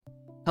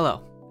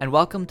Hello, and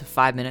welcome to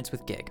 5 Minutes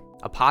with Gig,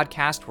 a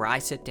podcast where I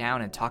sit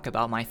down and talk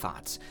about my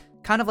thoughts,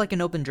 kind of like an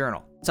open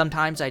journal.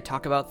 Sometimes I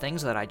talk about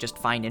things that I just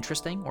find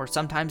interesting, or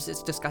sometimes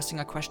it's discussing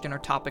a question or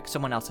topic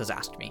someone else has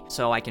asked me,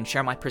 so I can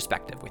share my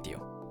perspective with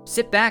you.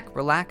 Sit back,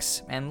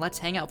 relax, and let's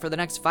hang out for the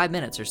next 5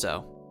 minutes or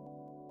so.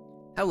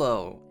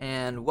 Hello,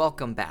 and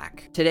welcome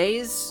back.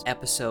 Today's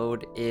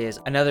episode is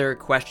another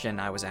question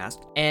I was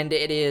asked, and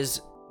it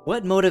is,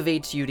 what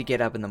motivates you to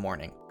get up in the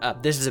morning?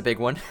 This is a big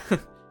one.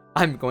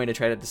 I'm going to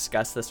try to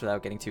discuss this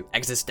without getting too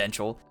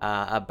existential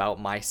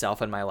about myself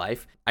and my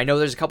life. I know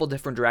there's a couple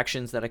different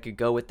directions that I could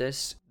go with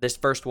this. This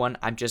first one,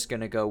 I'm just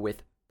going to go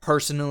with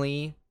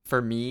personally, for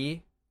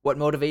me, what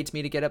motivates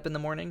me to get up in the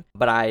morning.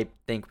 But I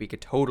think we could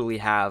totally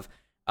have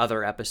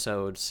other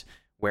episodes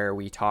where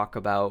we talk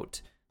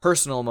about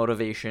personal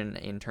motivation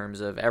in terms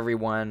of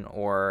everyone,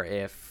 or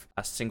if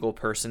a single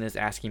person is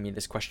asking me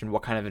this question,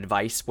 what kind of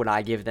advice would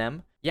I give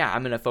them? Yeah,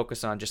 I'm going to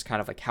focus on just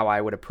kind of like how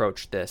I would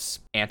approach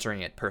this,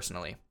 answering it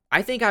personally.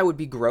 I think I would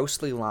be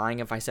grossly lying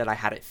if I said I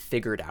had it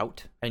figured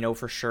out. I know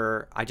for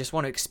sure I just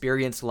want to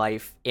experience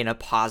life in a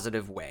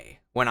positive way.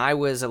 When I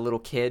was a little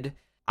kid,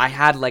 I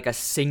had like a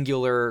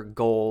singular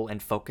goal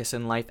and focus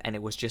in life, and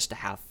it was just to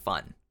have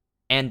fun.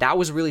 And that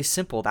was really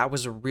simple. That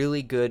was a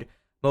really good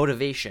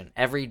motivation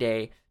every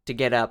day to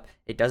get up.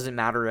 It doesn't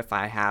matter if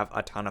I have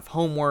a ton of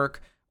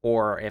homework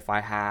or if I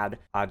had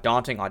a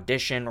daunting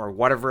audition or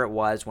whatever it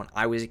was when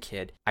I was a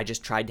kid. I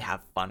just tried to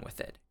have fun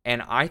with it.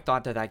 And I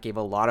thought that gave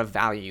a lot of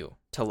value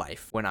to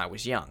life when I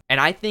was young. And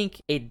I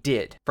think it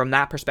did. From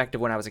that perspective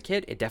when I was a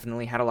kid, it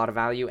definitely had a lot of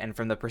value. And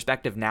from the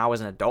perspective now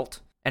as an adult,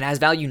 it has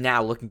value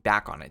now looking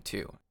back on it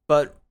too.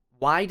 But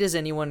why does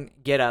anyone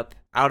get up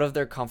out of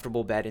their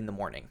comfortable bed in the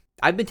morning?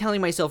 I've been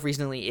telling myself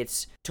recently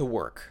it's to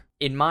work.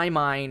 In my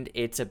mind,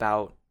 it's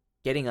about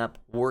getting up,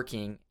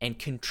 working, and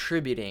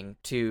contributing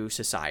to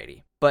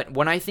society. But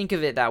when I think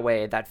of it that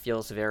way, that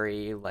feels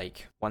very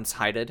like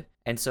one-sided.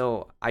 And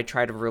so I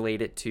try to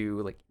relate it to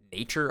like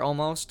nature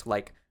almost.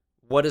 Like,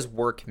 what does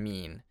work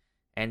mean?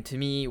 And to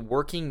me,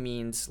 working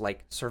means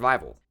like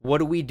survival.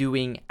 What are we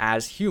doing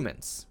as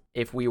humans?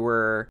 If we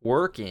were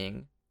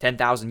working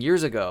 10,000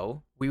 years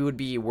ago, we would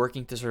be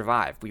working to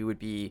survive. We would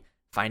be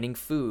finding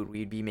food.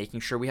 We'd be making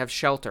sure we have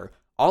shelter.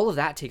 All of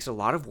that takes a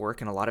lot of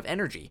work and a lot of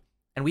energy.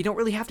 And we don't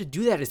really have to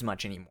do that as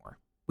much anymore.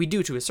 We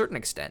do to a certain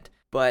extent,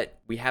 but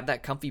we have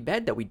that comfy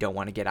bed that we don't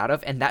want to get out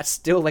of, and that's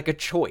still like a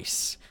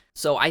choice.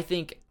 So I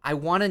think I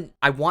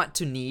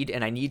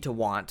need to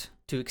want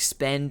to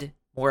expend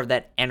more of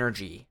that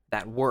energy,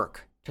 that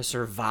work, to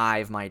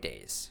survive my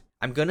days.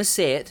 I'm going to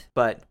say it,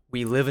 but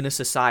we live in a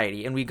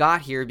society, and we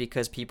got here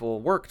because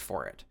people worked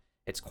for it.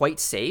 It's quite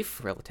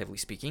safe, relatively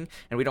speaking,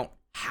 and we don't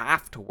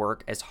have to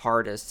work as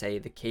hard as, say,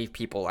 the cave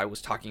people I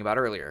was talking about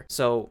earlier.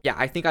 So yeah,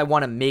 I think I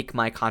want to make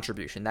my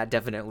contribution. That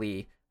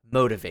definitely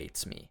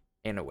motivates me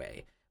in a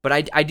way.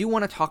 But I do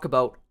want to talk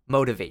about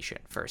motivation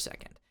for a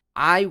second.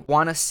 I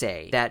want to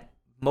say that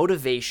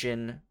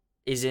motivation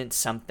isn't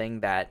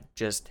something that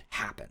just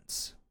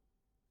happens.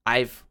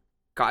 I've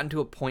gotten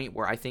to a point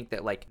where I think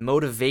that like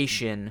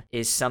motivation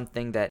is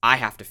something that I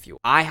have to fuel.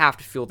 I have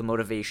to fuel the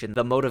motivation.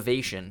 The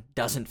motivation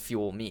doesn't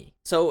fuel me.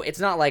 So it's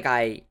not like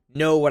I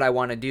know what I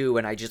want to do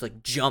and I just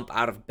like jump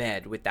out of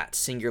bed with that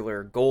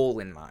singular goal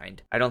in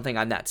mind. I don't think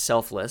I'm that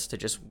selfless to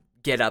just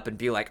get up and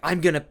be like, I'm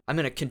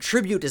gonna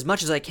contribute as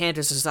much as I can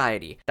to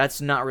society.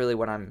 That's not really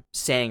what I'm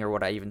saying or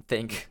what I even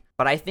think.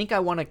 But I think I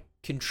want to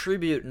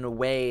contribute in a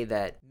way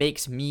that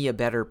makes me a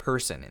better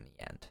person in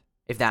the end,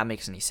 if that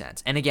makes any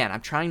sense. And again, I'm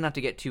trying not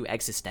to get too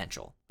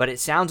existential, but it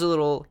sounds a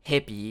little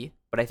hippie,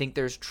 but I think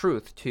there's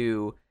truth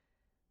to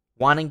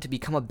wanting to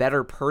become a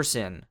better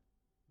person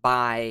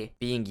by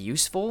being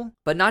useful,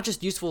 but not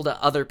just useful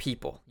to other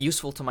people,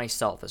 useful to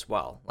myself as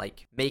well.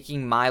 Like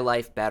making my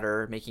life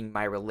better, making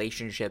my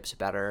relationships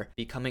better,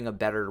 becoming a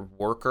better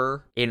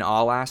worker in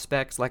all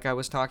aspects like I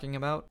was talking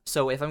about.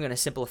 So if I'm going to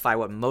simplify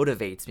what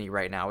motivates me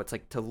right now, it's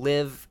like to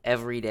live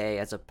every day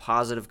as a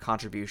positive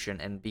contribution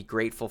and be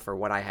grateful for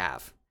what I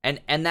have. And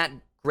that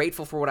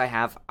grateful for what I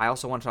have, I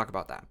also want to talk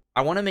about that.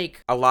 I want to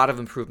make a lot of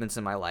improvements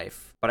in my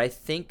life, but I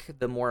think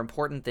the more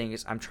important thing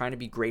is I'm trying to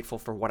be grateful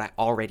for what I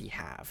already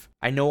have.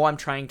 I know I'm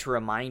trying to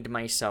remind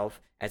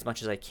myself as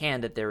much as I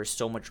can that there is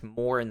so much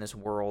more in this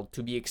world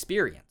to be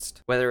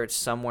experienced, whether it's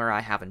somewhere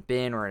I haven't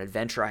been or an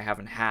adventure I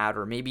haven't had,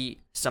 or maybe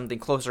something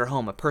closer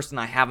home, a person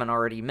I haven't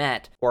already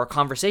met, or a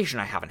conversation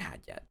I haven't had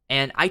yet.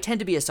 And I tend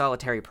to be a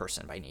solitary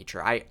person by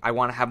nature. I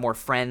want to have more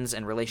friends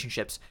and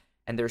relationships,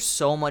 and there's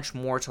so much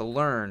more to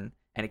learn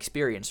and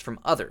experience from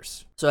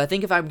others. So I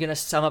think if I'm going to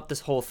sum up this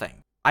whole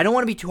thing, I don't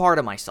want to be too hard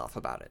on myself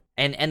about it.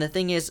 And the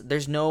thing is,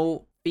 there's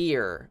no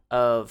fear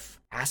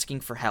of asking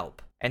for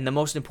help. And the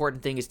most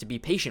important thing is to be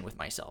patient with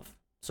myself.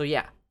 So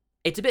yeah,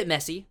 it's a bit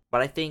messy,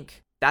 but I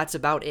think that's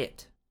about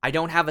it. I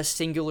don't have a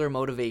singular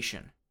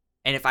motivation.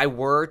 And if I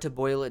were to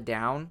boil it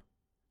down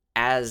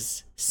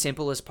as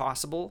simple as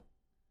possible,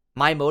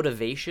 my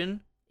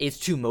motivation is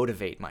to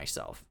motivate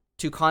myself,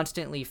 to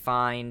constantly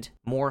find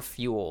more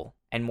fuel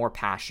and more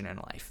passion in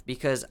life,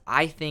 because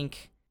I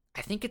think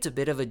it's a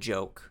bit of a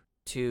joke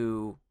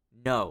to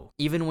know,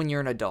 even when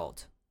you're an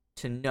adult,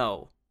 to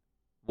know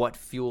what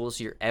fuels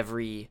your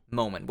every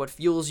moment, what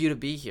fuels you to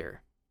be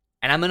here.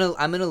 And I'm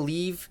gonna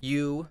leave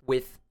you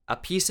with a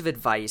piece of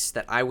advice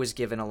that I was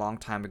given a long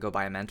time ago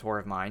by a mentor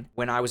of mine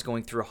when I was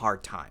going through a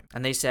hard time.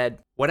 And they said,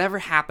 whatever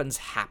happens,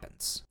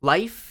 happens.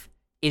 Life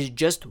is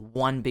just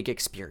one big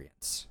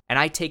experience. And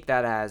I take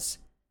that as,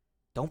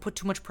 don't put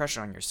too much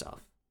pressure on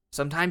yourself.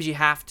 Sometimes you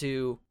have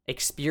to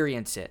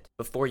experience it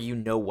before you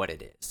know what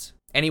it is.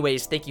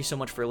 Anyways, thank you so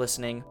much for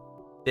listening.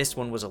 This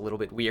one was a little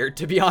bit weird,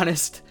 to be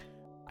honest.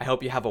 I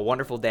hope you have a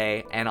wonderful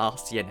day, and I'll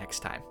see you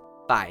next time.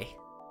 Bye.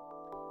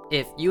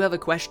 If you have a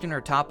question or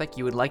topic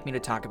you would like me to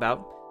talk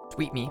about,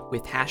 tweet me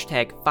with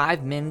hashtag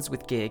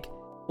 5minswithgig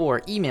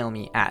or email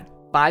me at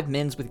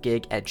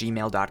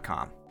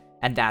 5minswithgig@gmail.com.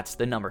 And that's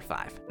the number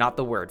 5, not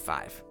the word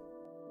 5.